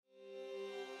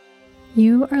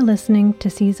You are listening to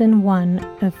Season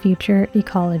 1 of Future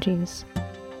Ecologies.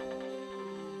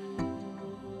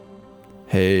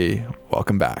 Hey,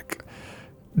 welcome back.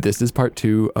 This is part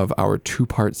 2 of our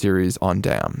 2-part series on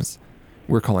dams.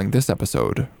 We're calling this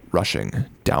episode Rushing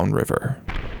Downriver.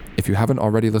 If you haven't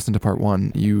already listened to part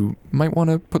 1, you might want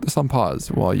to put this on pause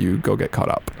while you go get caught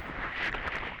up.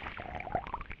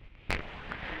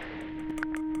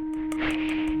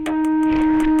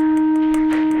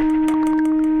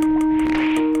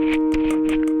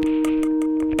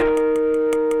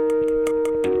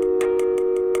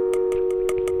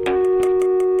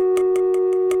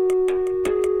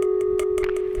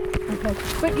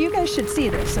 But you guys should see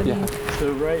this. I mean,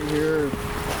 So right here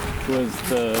was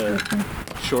the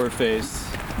shore face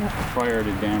prior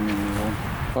to dam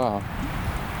removal.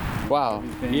 Wow.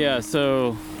 Yeah,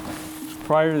 so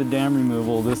prior to the dam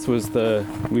removal,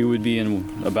 we would be in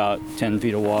about 10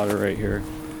 feet of water right here.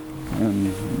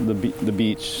 And the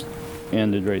beach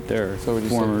ended right there. So would you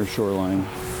former shoreline.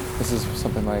 This is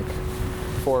something like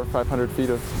 400 or 500 feet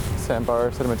of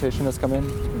sandbar sedimentation has come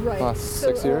in right. last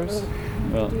 6 years.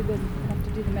 Well, Have to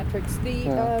do the metrics. The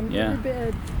Yeah.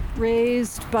 riverbed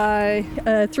raised by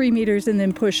 3 meters and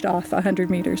then pushed off 100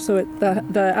 meters. So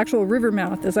the actual river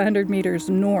mouth is 100 meters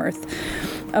north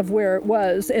of where it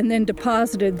was, and then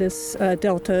deposited this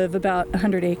delta of about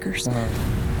 100 acres.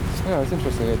 Yeah, it's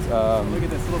interesting. It's look at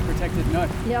this little protected nook.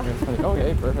 Yeah.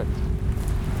 okay, perfect.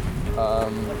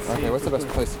 Okay, what's the best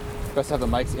place? Best to have the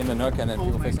mics in the nook and then Oh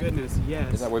people my facing. goodness,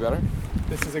 yes. Is that way better?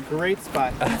 This is a great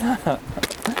spot.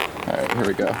 All right, here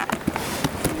we go.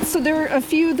 So there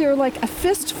are like a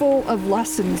fistful of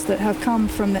lessons that have come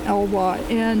from the Elwha,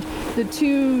 and the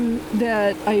two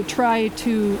that I try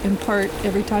to impart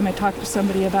every time I talk to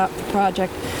somebody about the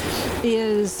project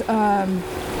is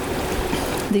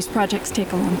these projects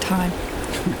take a long time.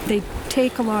 They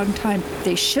take a long time.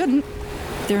 They shouldn't.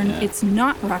 It's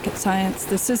not rocket science.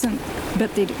 This isn't,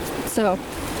 but they do.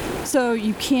 So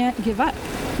you can't give up.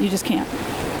 You just can't.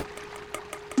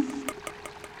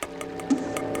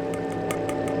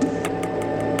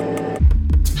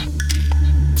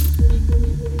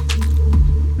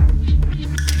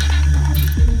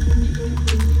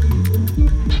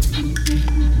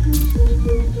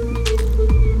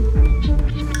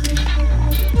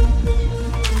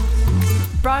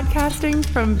 Broadcasting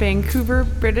from Vancouver,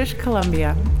 British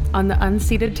Columbia, on the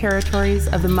unceded territories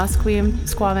of the Musqueam,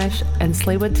 Squamish, and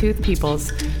Tsleil-Waututh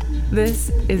peoples, this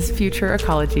is Future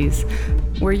Ecologies,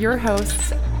 where your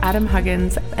hosts, Adam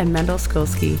Huggins and Mendel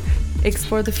Skolsky,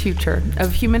 explore the future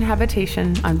of human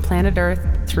habitation on planet Earth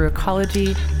through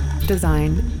ecology,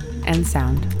 design, and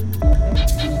sound.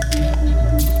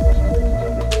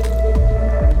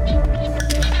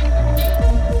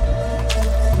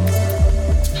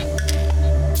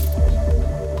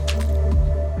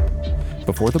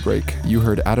 Before the break, you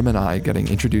heard Adam and I getting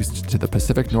introduced to the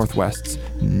Pacific Northwest's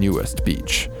newest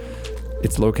beach.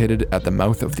 It's located at the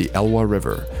mouth of the Elwha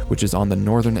River, which is on the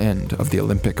northern end of the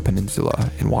Olympic Peninsula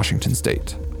in Washington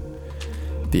state.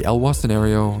 The Elwha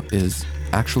scenario is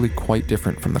actually quite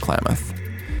different from the Klamath.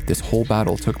 This whole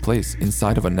battle took place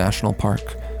inside of a national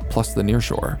park, plus the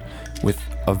nearshore, with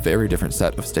a very different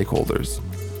set of stakeholders.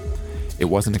 It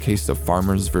wasn't a case of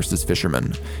farmers versus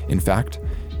fishermen. In fact,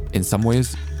 in some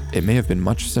ways, it may have been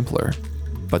much simpler,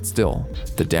 but still,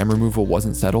 the dam removal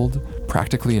wasn't settled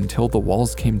practically until the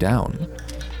walls came down.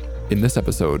 In this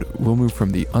episode, we'll move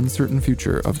from the uncertain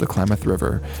future of the Klamath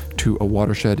River to a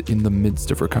watershed in the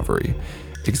midst of recovery,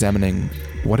 examining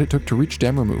what it took to reach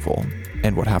dam removal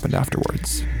and what happened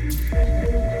afterwards.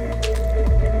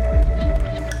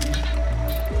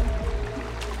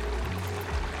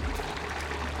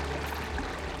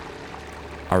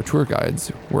 Our tour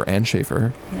guides were Ann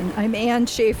Schaefer. And I'm Ann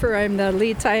Schaefer. I'm the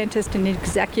lead scientist and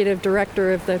executive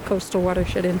director of the Coastal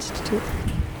Watershed Institute.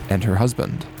 And her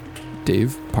husband,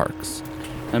 Dave Parks.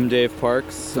 I'm Dave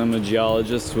Parks. I'm a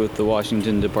geologist with the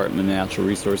Washington Department of Natural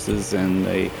Resources and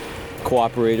a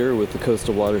cooperator with the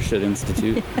Coastal Watershed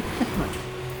Institute.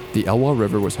 The Elwha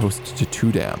River was host to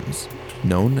 2 dams,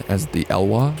 known as the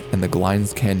Elwha and the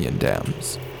Glines Canyon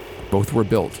Dams. Both were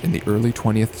built in the early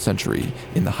 20th century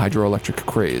in the hydroelectric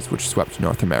craze which swept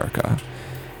North America,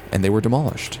 and they were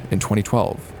demolished in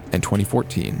 2012 and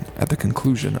 2014 at the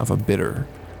conclusion of a bitter,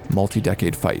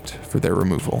 multi-decade fight for their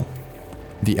removal.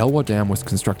 The Elwha Dam was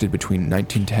constructed between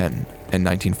 1910 and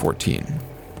 1914,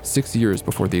 6 years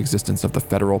before the existence of the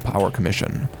Federal Power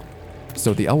Commission,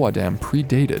 so the Elwha Dam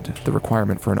predated the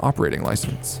requirement for an operating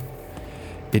license.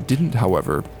 It didn't,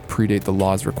 however, predate the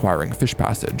laws requiring fish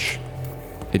passage.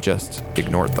 It just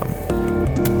ignored them.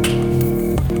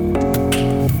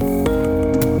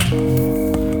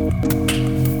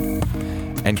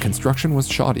 And construction was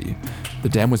shoddy. The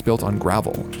dam was built on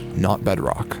gravel, not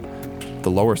bedrock.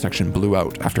 The lower section blew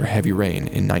out after heavy rain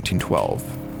in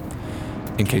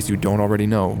 1912. In case you don't already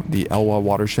know, the Elwha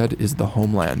watershed is the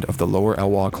homeland of the Lower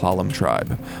Elwha Klallam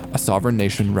tribe, a sovereign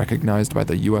nation recognized by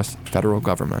the U.S. federal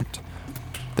government.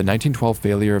 The 1912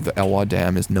 failure of the Elwha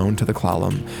Dam is known to the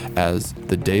Klallam as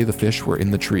the day the fish were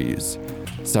in the trees.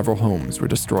 Several homes were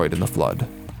destroyed in the flood.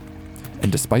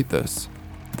 And despite this,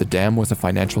 the dam was a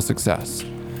financial success.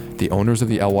 The owners of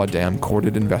the Elwha Dam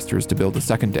courted investors to build a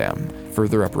second dam,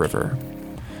 further upriver.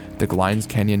 The Glines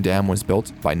Canyon Dam was built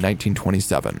by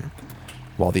 1927.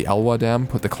 While the Elwha Dam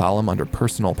put the Klallam under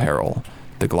personal peril,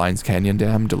 the Glines Canyon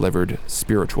Dam delivered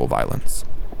spiritual violence,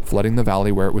 flooding the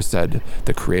valley where it was said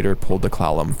the Creator pulled the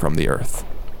Klallam from the earth.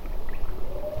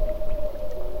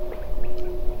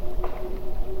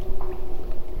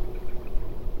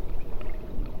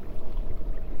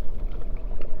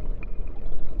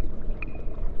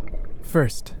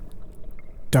 First,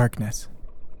 darkness.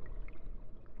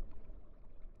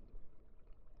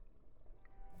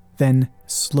 Then,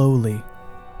 slowly,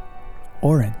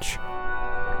 orange.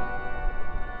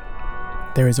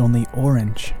 There is only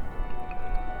orange,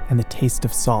 and the taste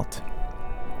of salt,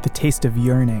 the taste of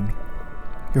yearning.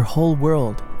 Your whole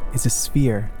world is a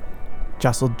sphere,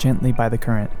 jostled gently by the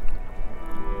current.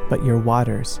 But your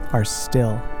waters are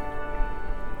still.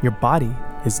 Your body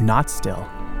is not still.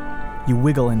 You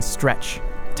wiggle and stretch,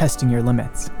 testing your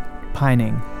limits,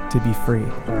 pining to be free.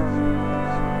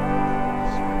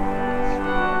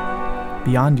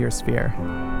 Beyond your sphere,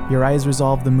 your eyes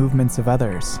resolve the movements of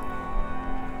others.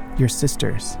 Your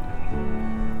sisters,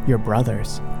 your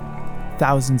brothers,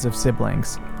 thousands of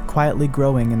siblings, quietly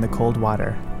growing in the cold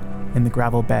water, in the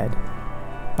gravel bed,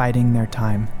 biding their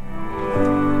time.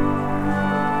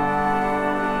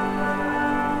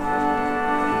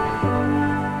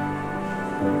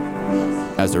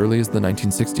 As early as the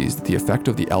 1960s, the effect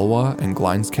of the Elwha and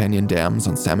Glines Canyon dams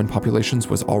on salmon populations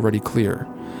was already clear.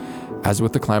 As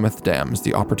with the Klamath dams,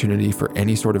 the opportunity for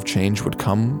any sort of change would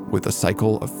come with a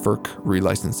cycle of FERC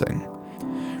relicensing.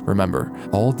 Remember,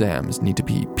 all dams need to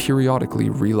be periodically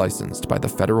relicensed by the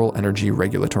Federal Energy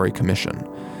Regulatory Commission,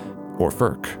 or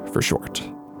FERC for short.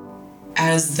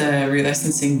 As the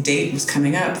relicensing date was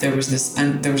coming up, there was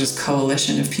this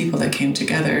coalition of people that came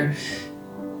together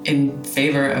in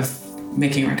favor of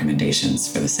making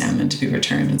recommendations for the salmon to be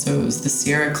returned. And so it was the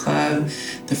Sierra Club,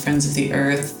 the Friends of the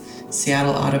Earth,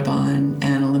 Seattle Audubon,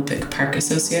 and Olympic Park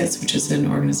Associates, which is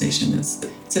an organization it's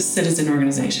a citizen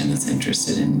organization that's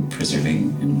interested in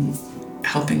preserving and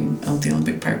helping out the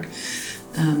Olympic Park.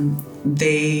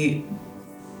 They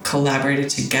collaborated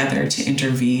together to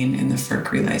intervene in the FERC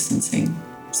relicensing.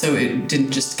 So it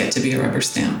didn't just get to be a rubber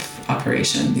stamp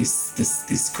operation.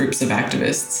 These groups of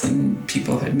activists and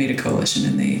people had made a coalition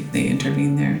and they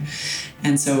intervened there.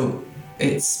 And so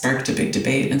it sparked a big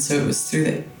debate. And so it was through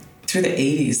the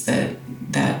 80s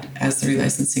that as the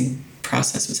relicensing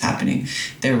process was happening,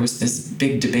 there was this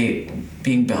big debate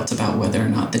being built about whether or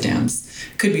not the dams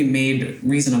could be made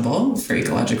reasonable for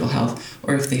ecological health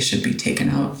or if they should be taken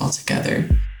out altogether.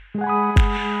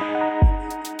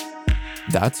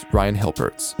 That's Ryan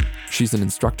Hilperts. She's an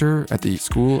instructor at the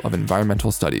School of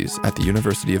Environmental Studies at the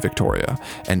University of Victoria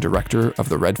and director of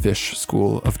the Redfish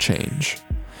School of Change.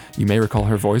 You may recall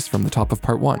her voice from the top of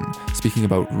part 1, speaking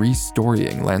about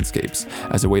restorying landscapes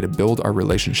as a way to build our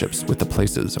relationships with the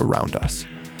places around us.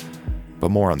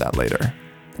 But more on that later.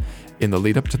 In the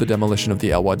lead up to the demolition of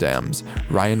the Elwha dams,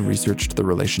 Ryan researched the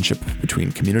relationship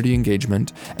between community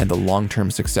engagement and the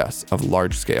long-term success of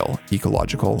large-scale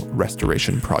ecological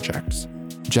restoration projects.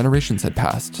 Generations had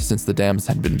passed since the dams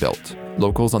had been built.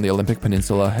 Locals on the Olympic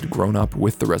Peninsula had grown up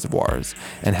with the reservoirs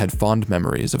and had fond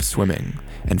memories of swimming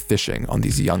and fishing on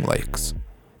these young lakes.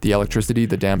 The electricity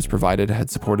the dams provided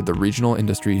had supported the regional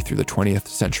industry through the 20th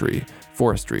century,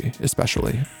 forestry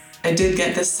especially. I did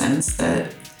get the sense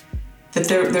that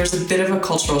there's a bit of a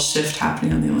cultural shift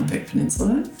happening on the Olympic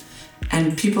Peninsula,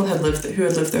 and people who had lived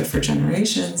there for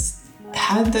generations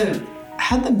had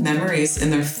the memories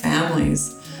in their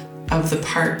families of the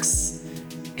park's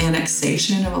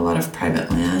annexation of a lot of private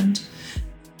land.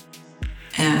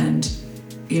 And,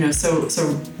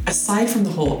 so aside from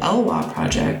the whole Elwha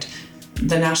project,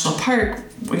 the national park,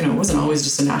 wasn't always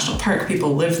just a national park.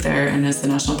 People lived there, and as the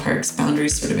national park's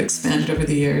boundaries sort of expanded over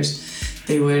the years,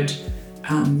 they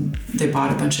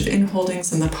bought a bunch of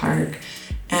in-holdings in the park,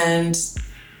 and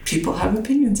people have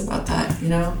opinions about that,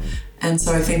 And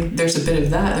so I think there's a bit of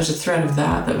that, there's a thread of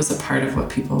that was a part of what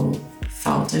people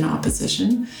felt in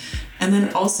opposition. And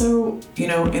then also, in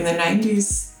the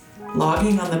 90s,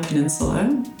 logging on the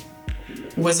peninsula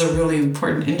was a really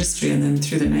important industry. And then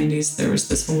through the 90s, there was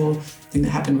this whole thing that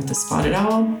happened with the spotted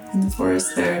owl in the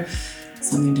forest there.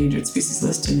 It's on the endangered species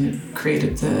list, and it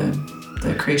created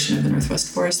the creation of the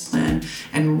Northwest Forest Plan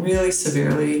and really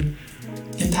severely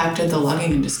impacted the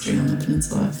logging industry on the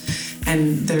peninsula.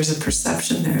 And there's a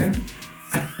perception there,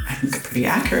 I think a pretty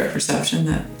accurate perception,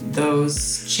 that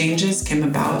those changes came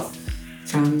about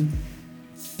from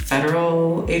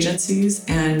federal agencies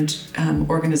and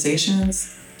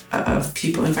organizations of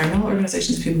people, environmental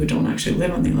organizations, people who don't actually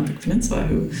live on the Olympic Peninsula,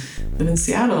 who live in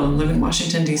Seattle and live in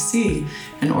Washington, D.C.,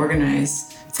 and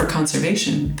organize for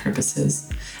conservation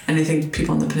purposes. And I think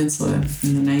people on the peninsula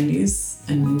in the 90s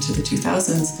and into the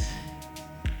 2000s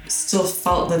still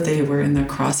felt that they were in the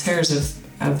crosshairs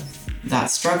of that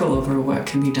struggle over what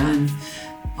can be done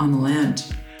on the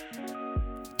land.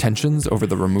 Tensions over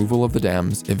the removal of the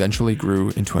dams eventually grew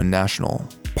into a national,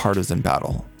 partisan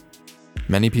battle.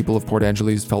 Many people of Port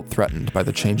Angeles felt threatened by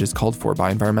the changes called for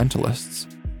by environmentalists.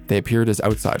 They appeared as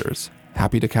outsiders,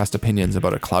 happy to cast opinions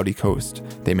about a cloudy coast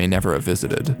they may never have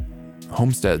visited.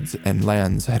 Homesteads and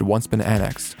lands had once been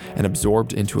annexed and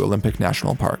absorbed into Olympic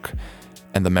National Park,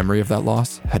 and the memory of that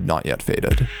loss had not yet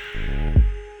faded.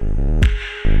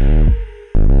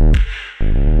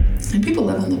 And people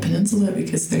live on the peninsula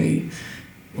because they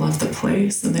love the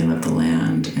place and they love the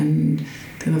land and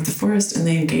they love the forest and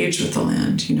they engage with the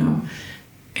land, you know,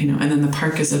 and then the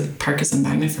park is a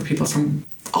magnet for people from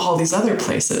all these other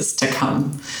places to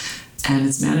come, and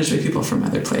it's managed by people from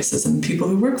other places, and people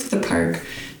who work for the park,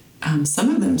 some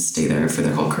of them stay there for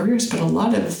their whole careers, but a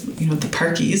lot of, the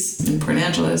parkies in Port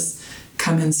Angeles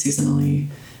come in seasonally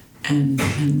and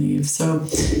leave. So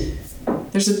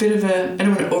there's a bit of I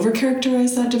don't want to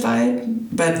overcharacterize that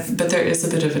divide, but there is a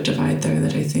bit of a divide there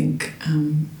that I think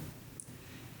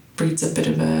breeds a bit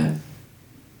of a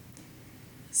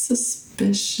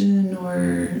suspicion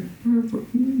or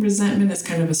resentment is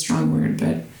kind of a strong word,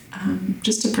 but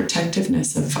just a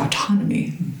protectiveness of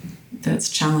autonomy that's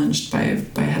challenged by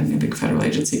having a big federal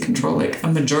agency control like a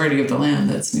majority of the land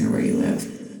that's near where you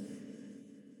live.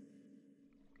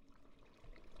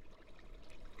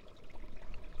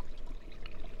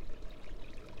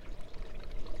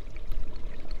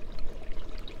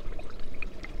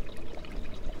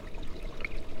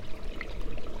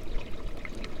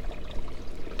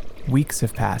 Weeks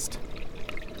have passed.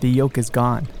 The yolk is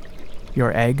gone.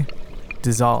 Your egg,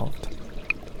 dissolved.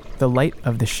 The light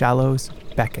of the shallows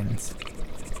beckons.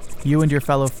 You and your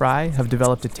fellow fry have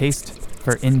developed a taste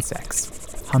for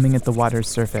insects, humming at the water's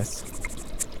surface.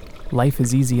 Life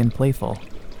is easy and playful.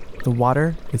 The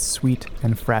water is sweet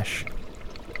and fresh.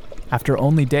 After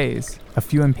only days, a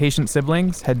few impatient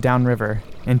siblings head downriver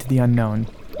into the unknown.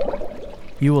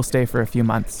 You will stay for a few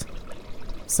months.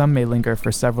 Some may linger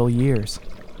for several years.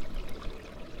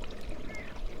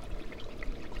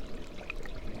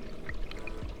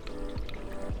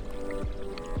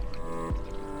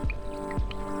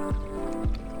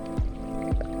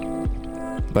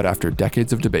 But after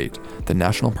decades of debate, the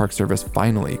National Park Service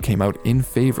finally came out in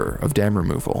favor of dam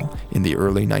removal in the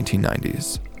early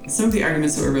 1990s. Some of the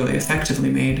arguments that were really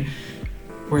effectively made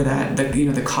were that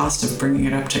the cost of bringing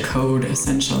it up to code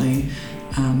essentially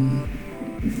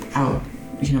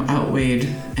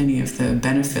outweighed any of the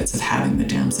benefits of having the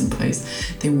dams in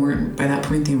place. By that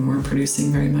point, they weren't producing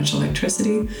very much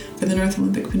electricity for the North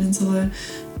Olympic Peninsula.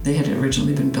 They had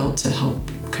originally been built to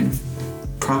help kind of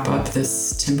prop up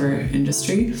this timber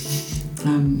industry,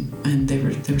 and they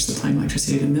were supplying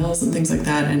electricity to mills and things like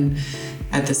that. And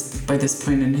by this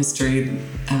point in history,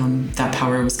 that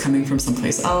power was coming from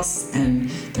someplace else, and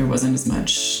there wasn't as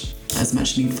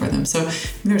much need for them. So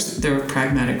there were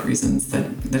pragmatic reasons that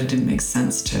it didn't make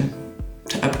sense to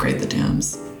upgrade the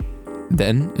dams.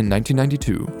 Then, in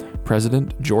 1992,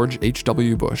 President George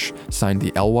H.W. Bush signed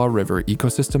the Elwha River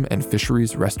Ecosystem and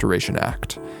Fisheries Restoration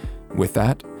Act. With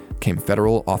that came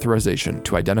federal authorization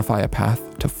to identify a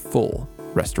path to full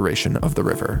restoration of the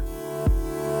river.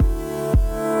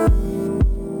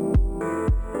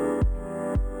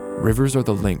 Rivers are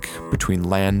the link between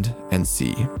land and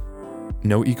sea.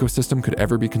 No ecosystem could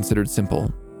ever be considered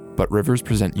simple, but rivers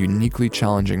present uniquely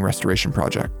challenging restoration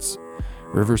projects.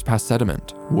 Rivers pass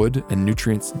sediment, wood, and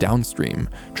nutrients downstream,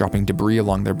 dropping debris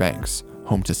along their banks,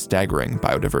 home to staggering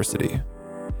biodiversity.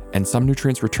 And some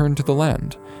nutrients return to the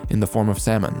land in the form of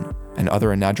salmon and other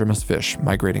anadromous fish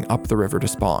migrating up the river to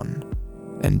spawn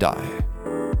and die.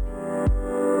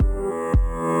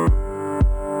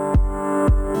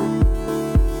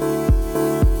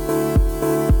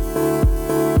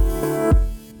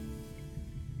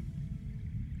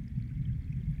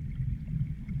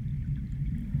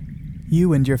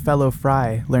 You and your fellow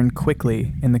fry learn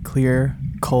quickly in the clear,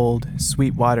 cold,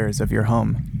 sweet waters of your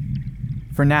home.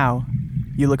 For now,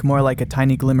 you look more like a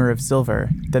tiny glimmer of silver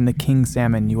than the king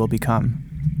salmon you will become.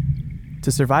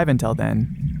 To survive until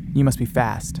then, you must be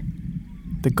fast.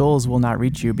 The gulls will not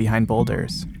reach you behind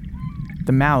boulders.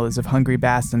 The mouths of hungry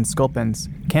bass and sculpins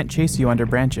can't chase you under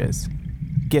branches,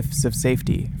 gifts of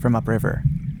safety from upriver.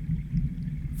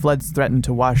 Floods threaten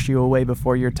to wash you away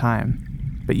before your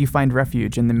time, but you find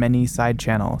refuge in the many side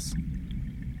channels.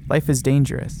 Life is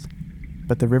dangerous,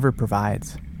 but the river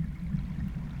provides.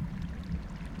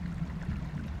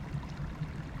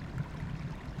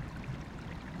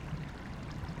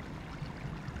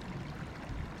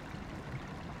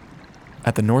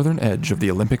 At the northern edge of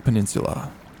the Olympic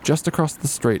Peninsula, just across the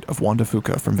Strait of Juan de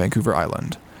Fuca from Vancouver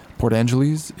Island, Port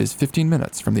Angeles is 15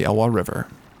 minutes from the Elwha River.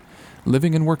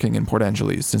 Living and working in Port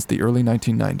Angeles since the early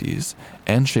 1990s,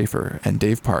 Ann Schaefer and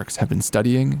Dave Parks have been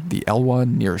studying the Elwha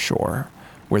nearshore,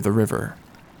 where the river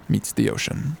meets the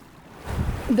ocean.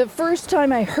 The first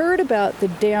time I heard about the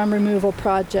dam removal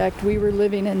project, we were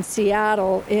living in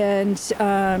Seattle, and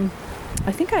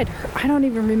I think I don't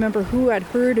even remember who I'd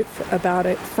heard about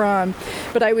it from,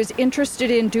 but I was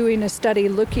interested in doing a study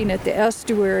looking at the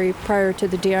estuary prior to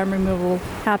the dam removal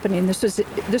happening.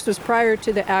 This was prior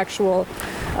to the actual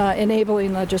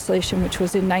enabling legislation, which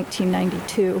was in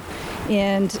 1992.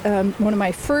 And one of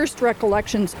my first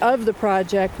recollections of the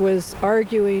project was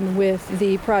arguing with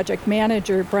the project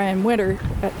manager, Brian Winter,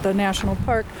 at the National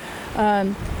Park,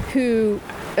 who,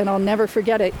 and I'll never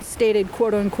forget it, stated,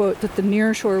 quote unquote, that the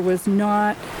nearshore was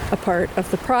not a part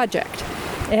of the project.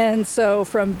 And so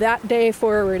from that day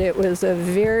forward, it was a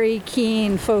very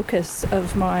keen focus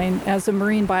of mine as a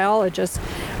marine biologist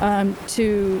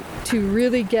to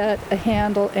really get a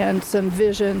handle and some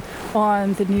vision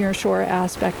on the nearshore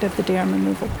aspect of the dam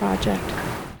removal project.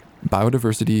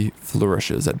 Biodiversity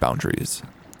flourishes at boundaries,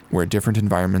 where different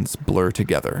environments blur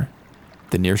together.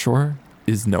 The nearshore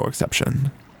is no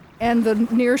exception. And the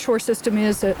nearshore system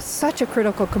is such a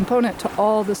critical component to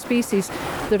all the species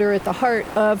that are at the heart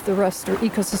of the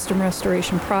ecosystem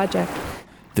restoration project.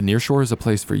 The nearshore is a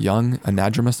place for young,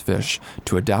 anadromous fish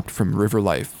to adapt from river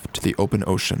life to the open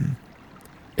ocean.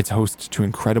 It's host to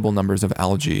incredible numbers of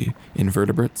algae,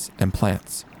 invertebrates, and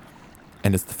plants,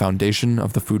 and it's the foundation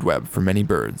of the food web for many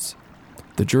birds.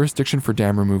 The jurisdiction for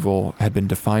dam removal had been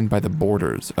defined by the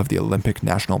borders of the Olympic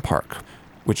National Park,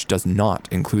 which does not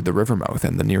include the river mouth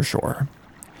and the nearshore.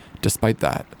 Despite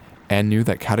that, Anne knew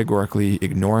that categorically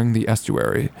ignoring the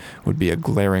estuary would be a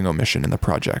glaring omission in the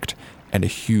project and a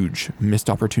huge missed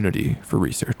opportunity for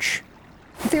research.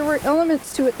 There were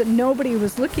elements to it that nobody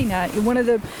was looking at. One of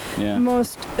the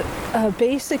most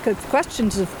basic of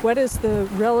questions of what is the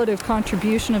relative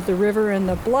contribution of the river and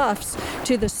the bluffs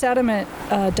to the sediment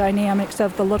dynamics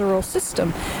of the littoral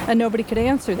system, and nobody could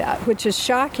answer that, which is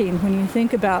shocking when you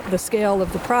think about the scale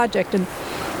of the project and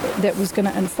that was going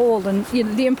to unfold. And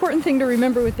the important thing to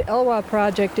remember with the Elwha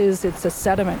project is it's a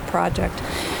sediment project.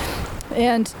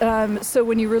 And so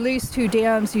when you release two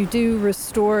dams, you do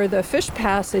restore the fish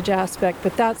passage aspect,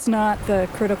 but that's not the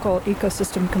critical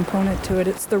ecosystem component to it.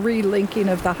 It's the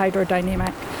relinking of the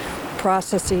hydrodynamic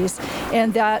processes,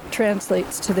 and that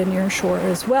translates to the nearshore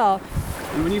as well.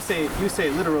 And when you say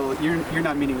literal, you're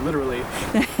not meaning literally.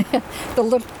 The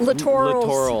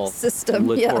littoral system.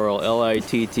 Littoral,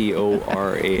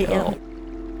 Littoral.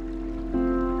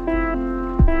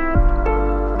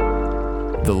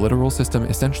 The littoral system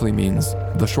essentially means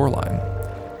the shoreline.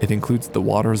 It includes the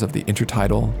waters of the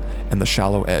intertidal and the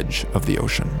shallow edge of the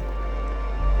ocean.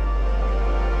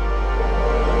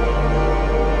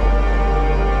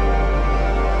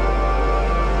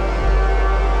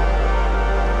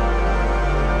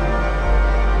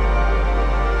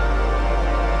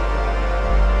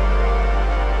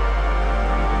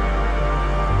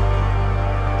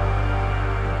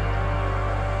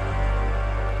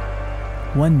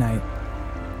 One night,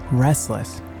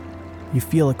 restless, you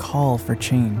feel a call for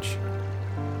change.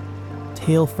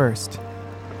 Tail first,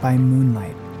 by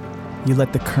moonlight, you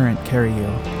let the current carry you.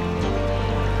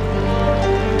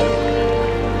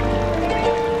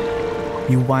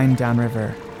 You wind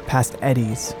downriver, past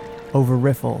eddies, over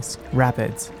riffles,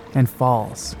 rapids, and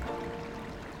falls.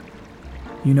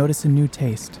 You notice a new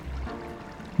taste.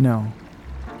 No,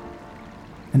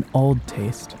 an old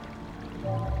taste.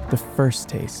 The first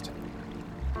taste.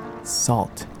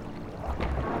 Salt.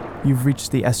 You've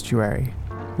reached the estuary,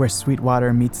 where sweet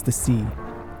water meets the sea.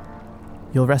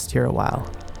 You'll rest here a while,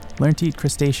 learn to eat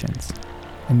crustaceans,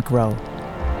 and grow.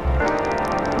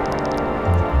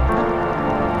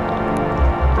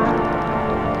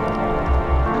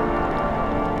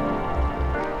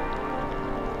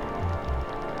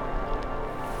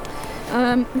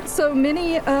 So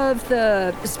many of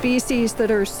the species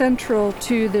that are central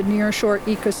to the Nearshore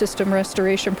Ecosystem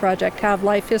Restoration Project have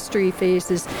life history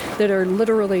phases that are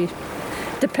literally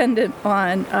dependent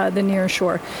on the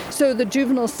nearshore. So the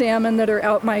juvenile salmon that are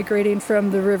out migrating from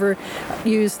the river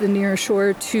use the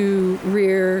nearshore to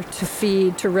rear, to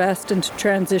feed, to rest, and to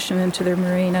transition into their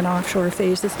marine and offshore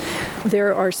phases.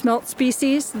 There are smelt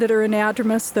species that are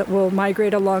anadromous that will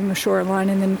migrate along the shoreline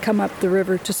and then come up the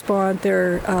river to spawn.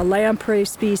 There are lamprey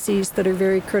species that are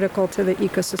very critical to the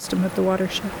ecosystem of the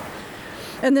watershed.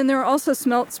 And then there are also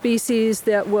smelt species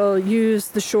that will use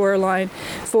the shoreline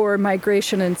for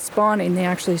migration and spawning. They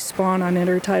actually spawn on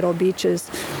intertidal beaches,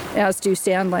 as do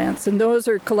sand lance. And those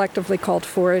are collectively called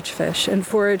forage fish. And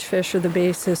forage fish are the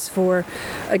basis for,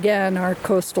 again, our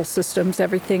coastal systems.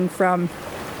 Everything from,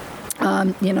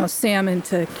 salmon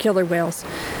to killer whales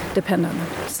depend on them.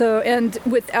 So, and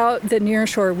without the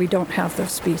nearshore, we don't have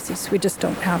those species. We just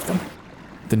don't have them.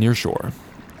 The nearshore,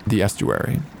 the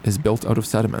estuary, is built out of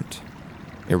sediment.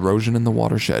 Erosion in the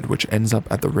watershed which ends up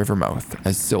at the river mouth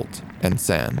as silt and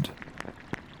sand.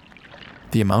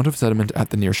 The amount of sediment at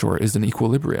the nearshore is in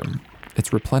equilibrium.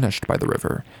 It's replenished by the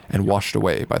river and washed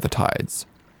away by the tides.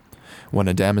 When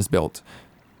a dam is built,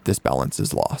 this balance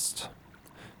is lost.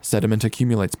 Sediment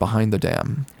accumulates behind the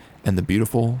dam, and the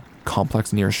beautiful,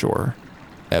 complex nearshore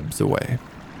ebbs away.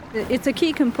 It's a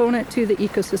key component to the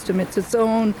ecosystem. It's its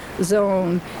own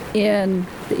zone in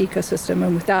the ecosystem,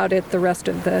 and without it, the rest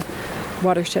of the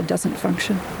watershed doesn't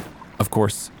function. Of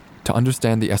course, to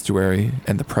understand the estuary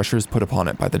and the pressures put upon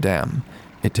it by the dam,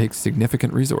 it takes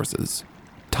significant resources,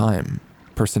 time,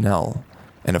 personnel,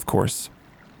 and of course,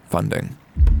 funding.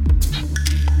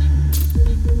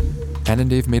 Ann and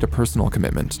Dave made a personal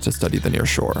commitment to study the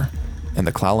nearshore, and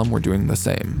the Clallam were doing the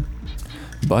same.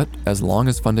 But as long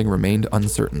as funding remained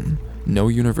uncertain, no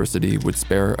university would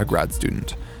spare a grad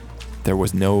student. There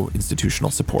was no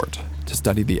institutional support to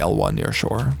study the Elwha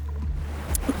nearshore.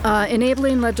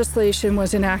 Enabling legislation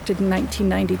was enacted in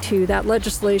 1992. That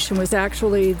legislation was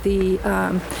actually the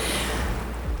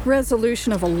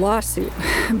resolution of a lawsuit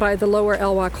by the Lower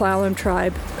Elwha Clallam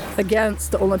tribe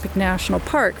against the Olympic National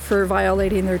Park for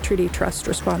violating their treaty trust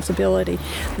responsibility.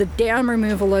 The dam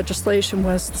removal legislation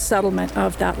was the settlement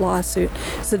of that lawsuit.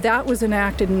 So that was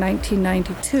enacted in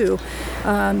 1992.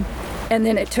 And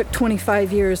then it took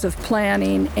 25 years of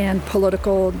planning and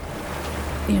political,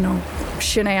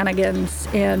 shenanigans,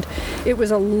 and it was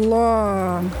a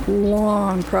long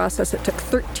process. It took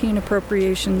 13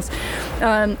 appropriations,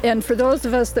 and for those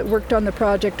of us that worked on the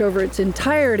project over its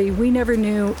entirety, we never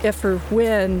knew if or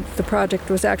when the project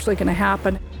was actually going to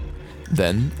happen.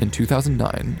 Then, in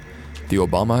 2009, the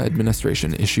Obama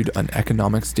administration issued an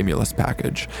economic stimulus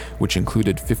package, which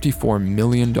included $54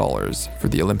 million for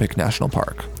the Olympic National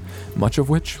Park, much of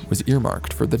which was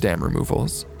earmarked for the dam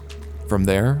removals. From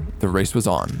there, the race was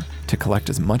on to collect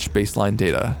as much baseline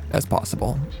data as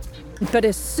possible. But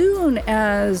as soon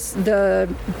as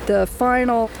the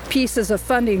final pieces of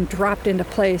funding dropped into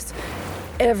place,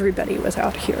 everybody was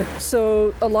out here.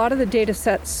 So a lot of the data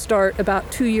sets start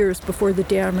about 2 years before the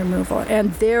dam removal,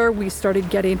 and there we started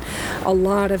getting a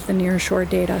lot of the nearshore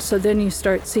data. So then you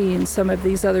start seeing some of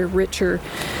these other richer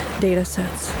data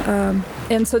sets.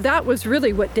 And so that was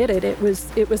really what did it. It was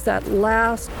that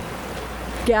last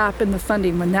gap in the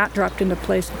funding. When that dropped into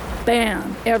place,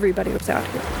 bam, everybody was out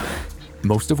here.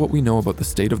 Most of what we know about the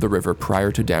state of the river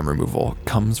prior to dam removal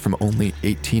comes from only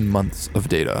 18 months of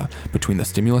data between the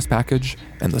stimulus package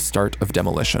and the start of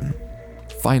demolition.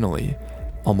 Finally,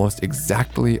 almost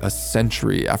exactly a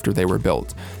century after they were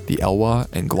built, the Elwha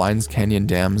and Glines Canyon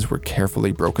dams were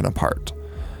carefully broken apart.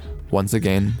 Once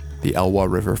again, the Elwha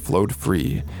River flowed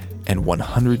free, and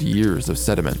 100 years of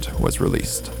sediment was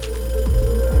released.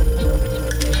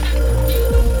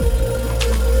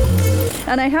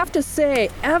 And I have to say,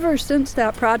 ever since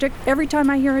that project, every time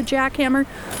I hear a jackhammer,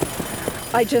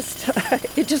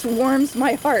 it just warms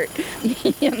my heart,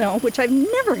 which I've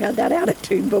never had that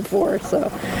attitude before, so.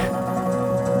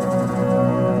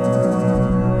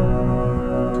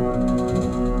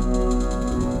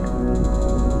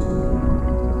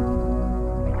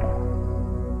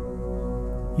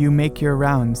 You make your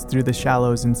rounds through the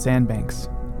shallows and sandbanks,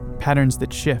 patterns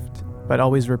that shift but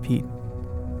always repeat.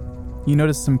 You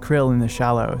notice some krill in the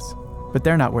shallows, but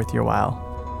they're not worth your while.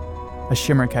 A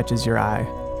shimmer catches your eye,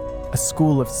 a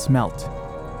school of smelt.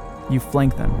 You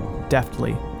flank them,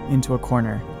 deftly, into a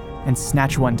corner, and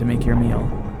snatch one to make your meal.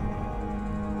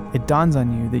 It dawns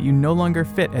on you that you no longer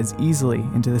fit as easily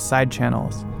into the side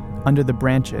channels, under the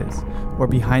branches, or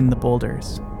behind the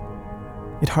boulders.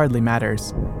 It hardly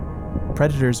matters.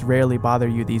 Predators rarely bother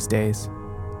you these days.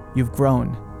 You've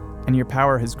grown, and your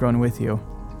power has grown with you.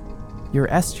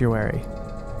 Your estuary,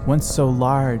 once so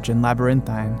large and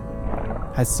labyrinthine,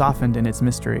 has softened in its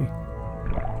mystery.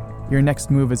 Your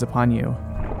next move is upon you,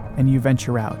 and you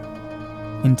venture out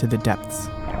into the depths.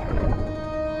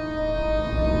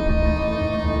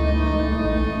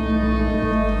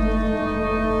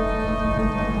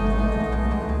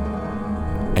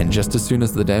 And just as soon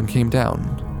as the dam came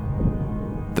down,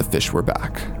 the fish were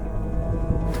back.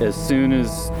 As soon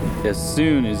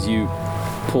as you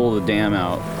pull the dam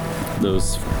out,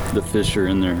 the fish are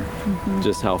in there. Mm-hmm.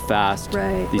 Just how fast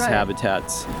these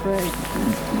habitats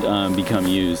become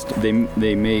used.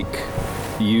 They make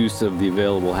use of the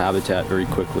available habitat very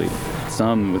quickly.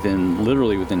 Some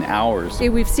literally within hours.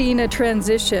 We've seen a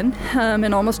transition,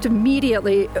 and almost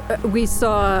immediately we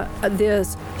saw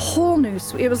this whole new,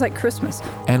 it was like Christmas.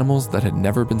 Animals that had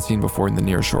never been seen before in the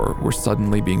nearshore were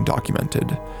suddenly being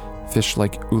documented. Fish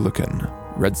like ulukin,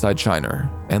 red-side shiner,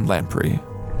 and lamprey.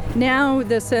 Now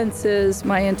the sense is,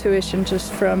 my intuition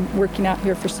just from working out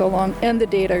here for so long, and the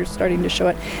data are starting to show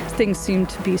it, things seem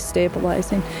to be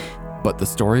stabilizing. But the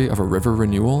story of a river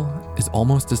renewal is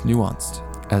almost as nuanced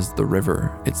as the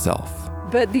river itself.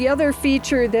 But the other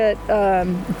feature that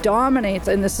dominates,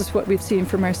 and this is what we've seen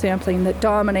from our sampling, that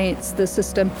dominates the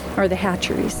system are the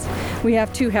hatcheries. We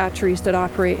have 2 hatcheries that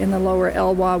operate in the lower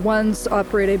Elwha. One's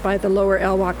operated by the lower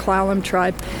Elwha Klallam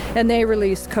tribe, and they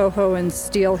release coho and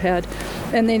steelhead.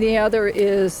 And then the other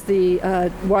is the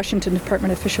Washington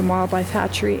Department of Fish and Wildlife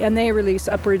hatchery, and they release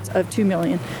upwards of 2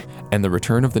 million. And the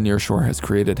return of the nearshore has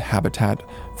created habitat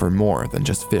for more than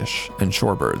just fish and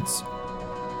shorebirds.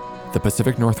 The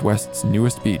Pacific Northwest's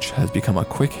newest beach has become a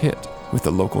quick hit with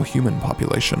the local human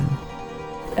population.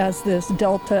 As this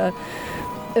delta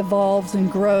evolves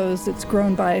and grows, it's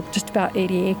grown by just about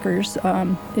 80 acres.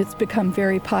 It's become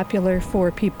very popular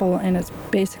for people, and it's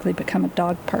basically become a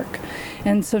dog park.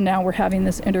 And so now we're having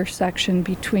this intersection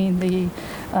between the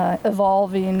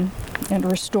evolving and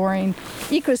restoring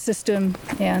ecosystem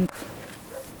and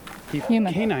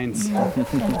human. Canines.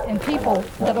 and people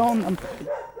that own them.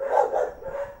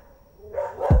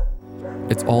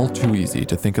 It's all too easy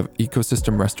to think of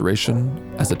ecosystem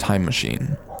restoration as a time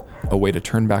machine, a way to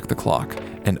turn back the clock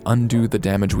and undo the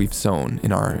damage we've sown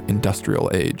in our industrial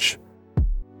age.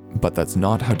 But that's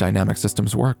not how dynamic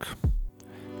systems work.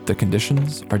 The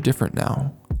conditions are different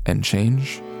now, and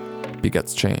change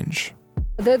begets change.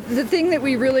 The thing that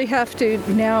we really have to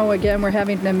now, again, we're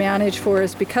having to manage for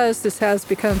is because this has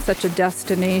become such a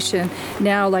destination,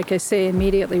 now, like I say,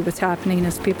 immediately what's happening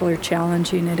is people are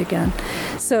challenging it again.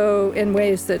 So in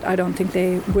ways that I don't think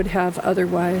they would have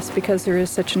otherwise, because there is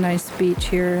such a nice beach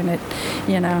here, and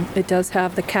it does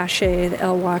have the cachet, the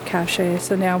Elwha cachet.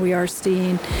 So now we are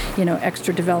seeing,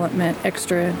 extra development,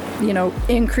 extra,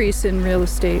 increase in real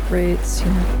estate rates,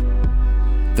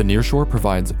 The nearshore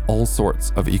provides all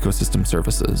sorts of ecosystem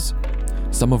services,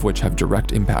 some of which have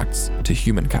direct impacts to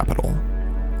human capital.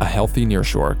 A healthy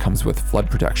nearshore comes with flood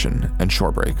protection and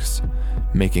shore breaks,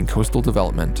 making coastal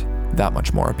development that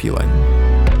much more appealing.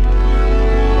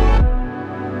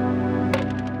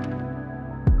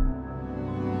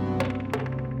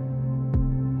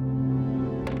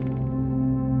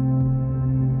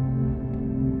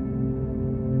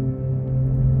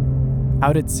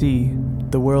 Out at sea,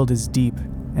 the world is deep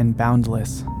and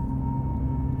boundless.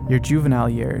 Your juvenile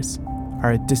years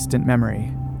are a distant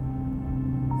memory.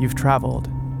 You've traveled,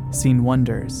 seen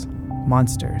wonders,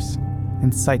 monsters,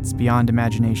 and sights beyond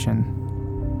imagination.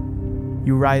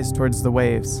 You rise towards the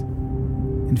waves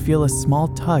and feel a small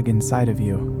tug inside of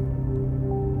you,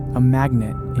 a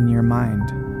magnet in your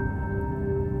mind.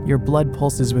 Your blood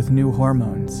pulses with new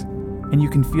hormones, and you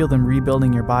can feel them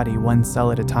rebuilding your body one cell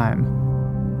at a time.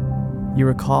 You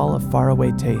recall a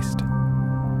faraway taste.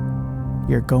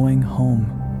 You're going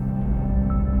home.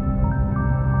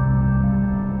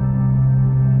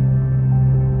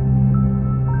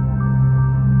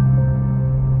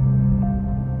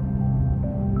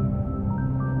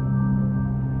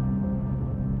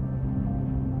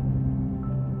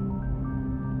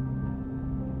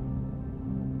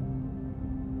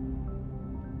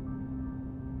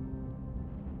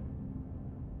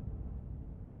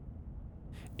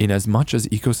 Inasmuch as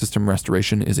ecosystem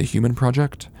restoration is a human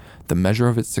project, the measure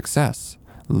of its success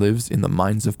lives in the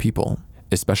minds of people,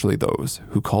 especially those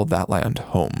who call that land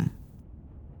home.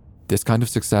 This kind of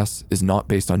success is not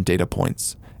based on data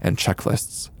points and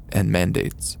checklists and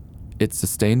mandates. It's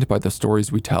sustained by the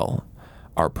stories we tell,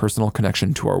 our personal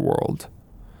connection to our world.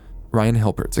 Ryan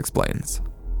Hilpertz explains.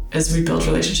 As we build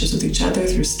relationships with each other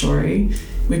through story,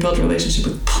 we build relationship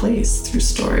with place through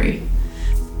story.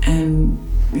 And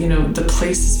the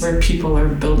places where people are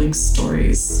building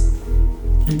stories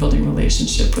and building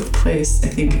relationship with place, I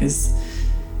think is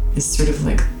sort of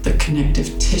like the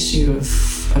connective tissue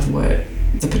of what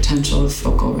the potential of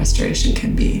focal restoration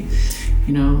can be,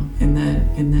 you know, in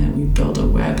that we build a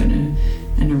web and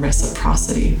a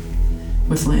reciprocity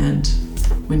with land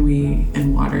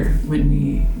and water when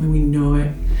we know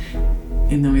it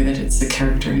in the way that it's a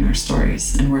character in our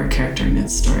stories and we're a character in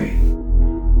its story.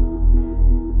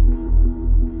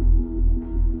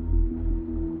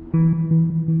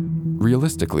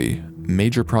 Realistically,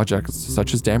 major projects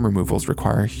such as dam removals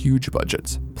require huge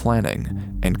budgets,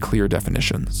 planning, and clear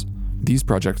definitions. These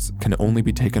projects can only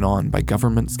be taken on by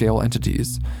government-scale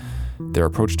entities. Their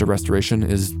approach to restoration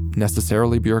is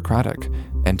necessarily bureaucratic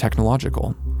and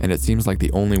technological, and it seems like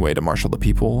the only way to marshal the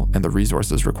people and the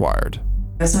resources required.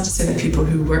 That's not to say that people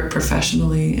who work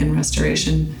professionally in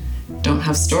restoration don't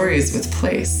have stories with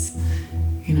place,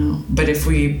 you know. But if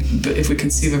we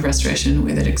conceive of restoration in a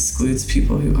way that excludes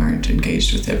people who aren't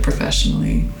engaged with it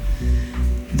professionally,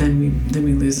 then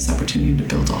we lose this opportunity to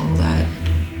build all that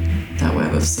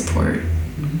web of support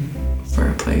for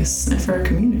our place and for our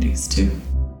communities too.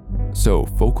 So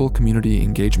focal community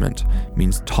engagement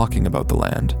means talking about the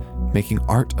land, making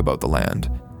art about the land,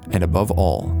 and above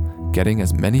all, getting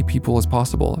as many people as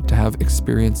possible to have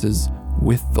experiences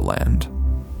with the land.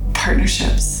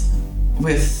 Partnerships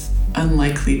with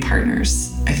unlikely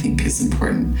partners, I think, is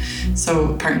important.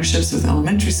 So partnerships with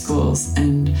elementary schools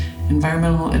and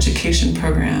environmental education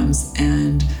programs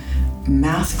and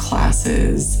math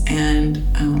classes and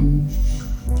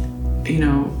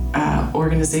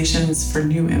organizations for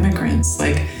new immigrants,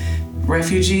 like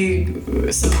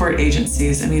refugee support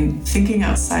agencies. I mean, thinking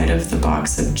outside of the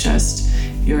box of just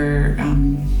your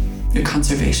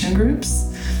conservation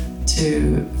groups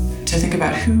to think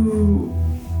about who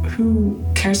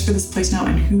cares for this place now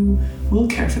and who will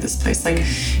care for this place. Like,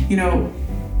 you know,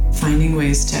 finding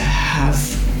ways to have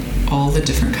all the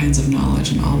different kinds of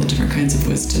knowledge and all the different kinds of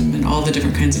wisdom and all the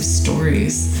different kinds of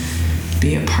stories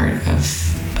be a part of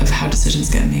how decisions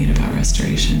get made about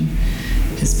restoration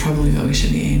is probably what we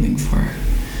should be aiming for,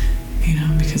 you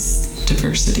know, because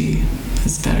diversity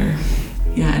is better.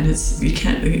 Yeah, and you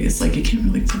can't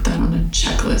really put that on a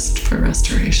checklist for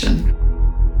restoration.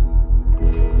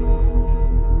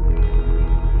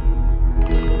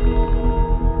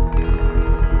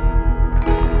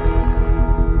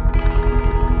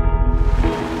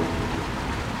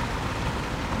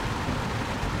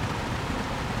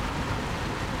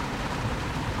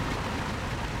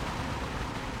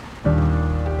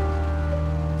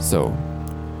 So,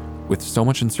 with so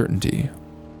much uncertainty,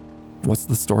 what's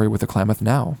the story with the Klamath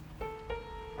now?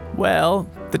 Well,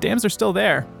 the dams are still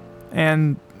there,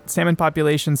 and salmon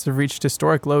populations have reached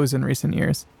historic lows in recent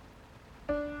years.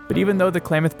 But even though the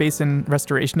Klamath Basin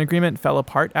Restoration Agreement fell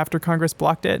apart after Congress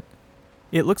blocked it,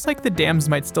 it looks like the dams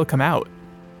might still come out.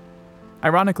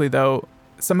 Ironically, though,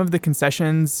 some of the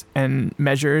concessions and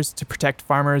measures to protect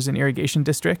farmers in irrigation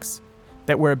districts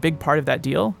that were a big part of that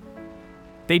deal,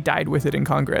 they died with it in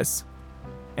Congress.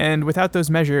 And without those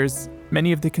measures,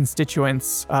 many of the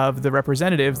constituents of the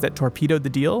representatives that torpedoed the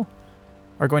deal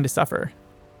are going to suffer.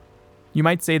 You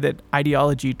might say that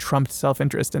ideology trumped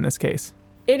self-interest in this case.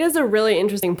 It is a really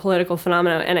interesting political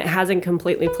phenomenon, and it hasn't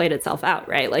completely played itself out,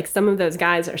 right? Like, some of those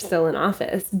guys are still in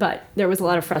office, but there was a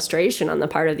lot of frustration on the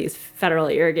part of these federal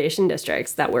irrigation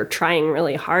districts that were trying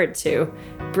really hard to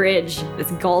bridge this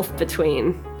gulf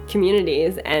between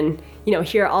communities. And, you know,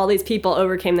 here all these people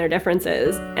overcame their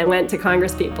differences and went to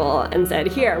Congress people and said,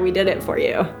 here, we did it for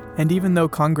you. And even though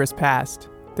Congress passed,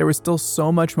 there was still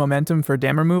so much momentum for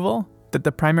dam removal that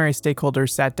the primary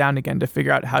stakeholders sat down again to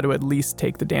figure out how to at least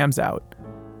take the dams out,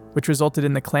 which resulted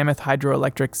in the Klamath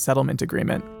Hydroelectric Settlement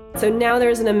Agreement. So now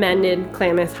there's an amended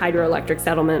Klamath Hydroelectric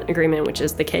Settlement Agreement, which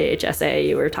is the KHSA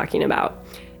you were talking about.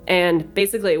 And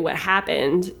basically what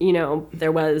happened, you know,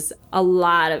 there was a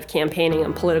lot of campaigning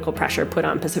and political pressure put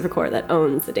on PacifiCorp that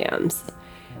owns the dams,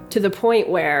 to the point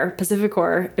where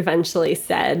PacifiCorp eventually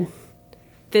said,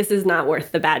 this is not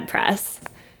worth the bad press.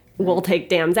 We'll take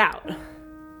dams out.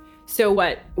 So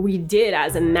what we did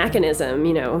as a mechanism,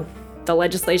 you know, the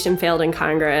legislation failed in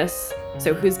Congress.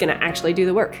 So who's going to actually do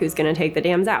the work? Who's going to take the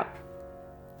dams out?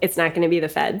 It's not going to be the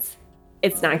feds.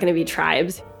 It's not going to be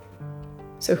tribes.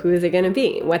 So who is it going to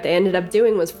be? What they ended up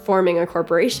doing was forming a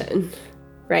corporation,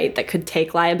 right, that could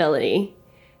take liability,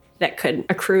 that could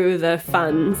accrue the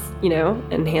funds, you know,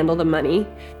 and handle the money.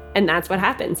 And that's what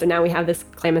happened. So now we have this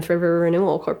Klamath River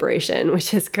Renewal Corporation,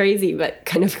 which is crazy, but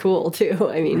kind of cool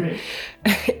too. I mean,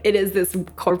 right. It is this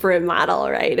corporate model,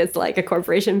 right? It's like a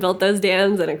corporation built those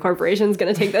dams and a corporation's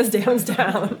going to take those dams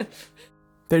down.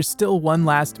 There's still one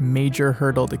last major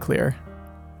hurdle to clear.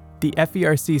 the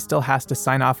FERC still has to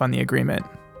sign off on the agreement.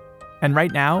 And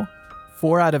right now,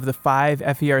 4 out of the 5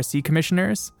 FERC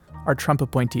commissioners are Trump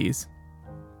appointees.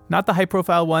 Not the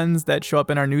high-profile ones that show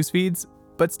up in our news feeds,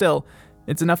 but still,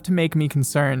 it's enough to make me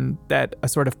concerned that a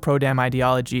sort of pro-dam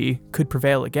ideology could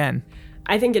prevail again.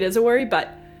 I think it is a worry, but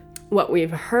what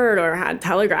we've heard or had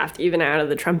telegraphed even out of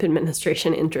the Trump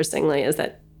administration, interestingly, is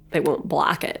that they won't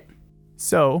block it.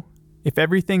 So, if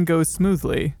everything goes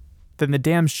smoothly, then the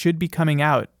dams should be coming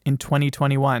out in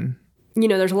 2021. You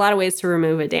know, there's a lot of ways to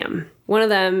remove a dam. One of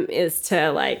them is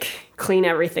to, clean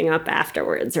everything up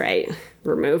afterwards, right?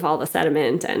 Remove all the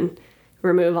sediment and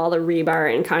remove all the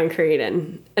rebar and concrete.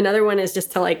 And another one is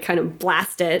just to, kind of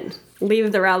blast it,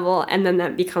 leave the rubble, and then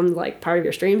that becomes, part of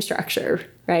your stream structure,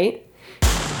 right?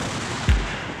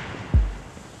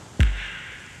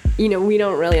 You know, we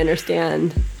don't really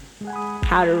understand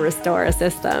how to restore a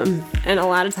system. And a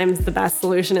lot of times the best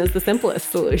solution is the simplest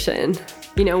solution.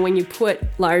 You know, when you put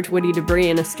large woody debris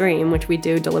in a stream, which we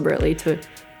do deliberately to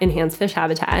enhance fish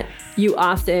habitat, you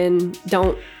often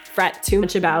don't fret too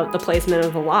much about the placement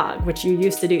of the log, which you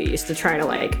used to do. You used to try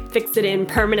to fix it in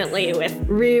permanently with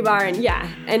rebar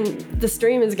and the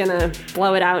stream is gonna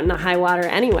blow it out in the high water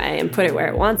anyway and put it where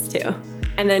it wants to.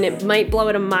 And then it might blow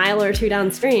it a mile or two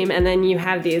downstream, and then you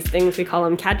have these things, we call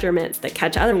them catcher mitts, that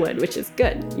catch other wood, which is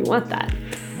good. You want that.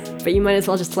 But you might as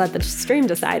well just let the stream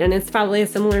decide, and it's probably a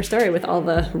similar story with all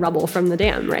the rubble from the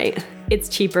dam, right? It's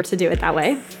cheaper to do it that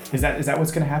way. Is that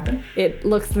what's going to happen? It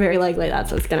looks very likely that's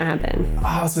what's going to happen.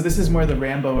 Oh, so this is more the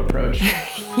Rambo approach.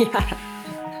 Yeah.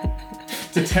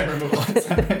 To dam removal.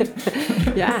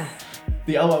 Yeah.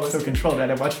 The Elwha was so controlled,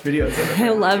 right? I watched videos of it. I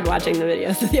loved watching the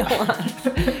videos of the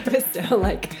Elwha. It was so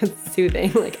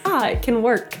soothing. It can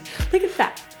work. Look at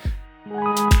that.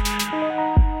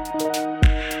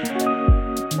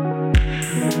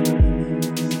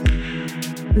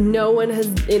 No one has,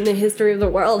 in the history of the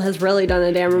world, has really done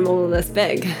a dam removal this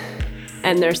big.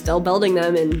 And they're still building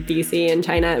them in BC and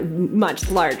China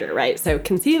much larger, right? So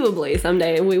conceivably,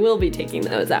 someday we will be taking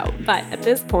those out. But at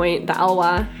this point, the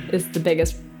Elwha is the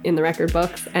biggest in the record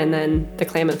books, and then the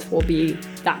Klamath will be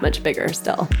that much bigger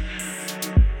still.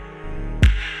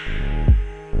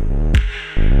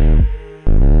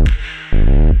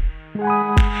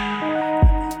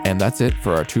 And that's it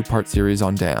for our 2-part series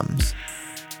on dams.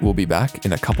 We'll be back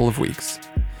in a couple of weeks.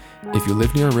 If you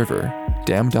live near a river,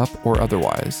 dammed up or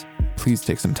otherwise, please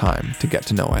take some time to get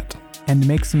to know it. And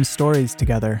make some stories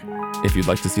together. If you'd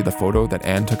like to see the photo that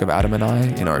Anne took of Adam and I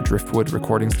in our Driftwood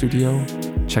recording studio,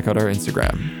 check out our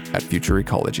Instagram at Future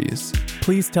Ecologies.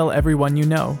 Please tell everyone you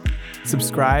know.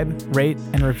 Subscribe, rate,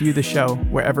 and review the show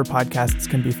wherever podcasts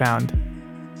can be found.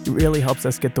 It really helps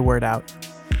us get the word out.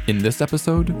 In this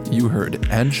episode, you heard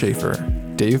Anne Schaefer,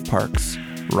 Dave Parks,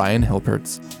 Ryan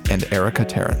Hilpertz, and Erica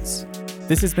Terrence.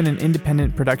 This has been an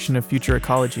independent production of Future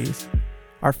Ecologies.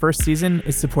 Our first season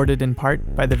is supported in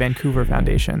part by the Vancouver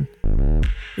Foundation.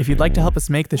 If you'd like to help us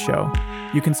make the show,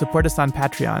 you can support us on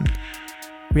Patreon.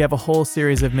 We have a whole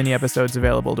series of mini episodes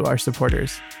available to our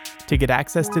supporters. To get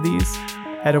access to these,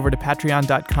 head over to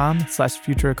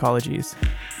patreon.com/futureecologies.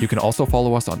 You can also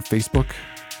follow us on Facebook,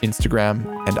 Instagram,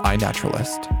 and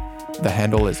iNaturalist. The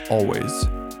handle is always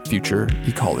Future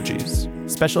Ecologies.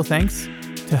 Special thanks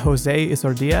to Jose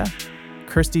Isordia,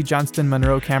 Kirsty Johnston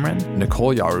Monroe Cameron,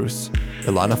 Nicole Yarus,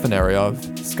 Ilana Fenaryov,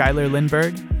 Skylar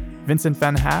Lindberg, Vincent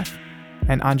Van Haaf,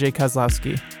 and Andrzej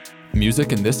Kozlowski.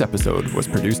 Music in this episode was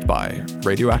produced by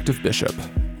Radioactive Bishop,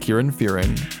 Kieran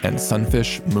Fearing, and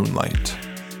Sunfish Moonlight.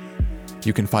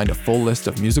 You can find a full list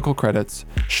of musical credits,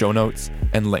 show notes,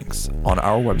 and links on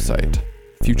our website,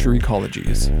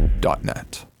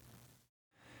 futureecologies.net.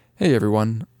 Hey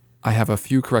everyone, I have a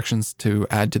few corrections to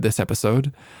add to this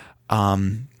episode.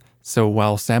 So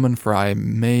while salmon fry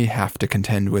may have to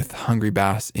contend with hungry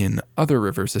bass in other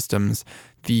river systems,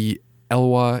 the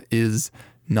Elwha is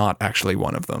not actually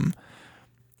one of them.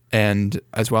 And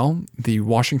as well, the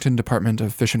Washington Department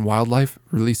of Fish and Wildlife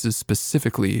releases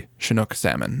specifically Chinook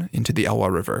salmon into the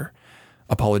Elwha River.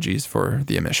 Apologies for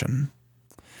the omission.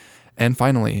 And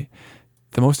finally,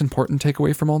 the most important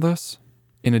takeaway from all this,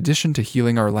 in addition to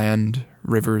healing our land,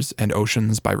 rivers, and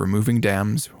oceans by removing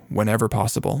dams whenever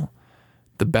possible,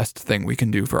 the best thing we can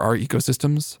do for our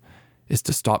ecosystems is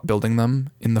to stop building them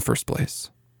in the first place.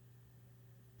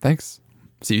 Thanks.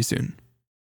 See you soon.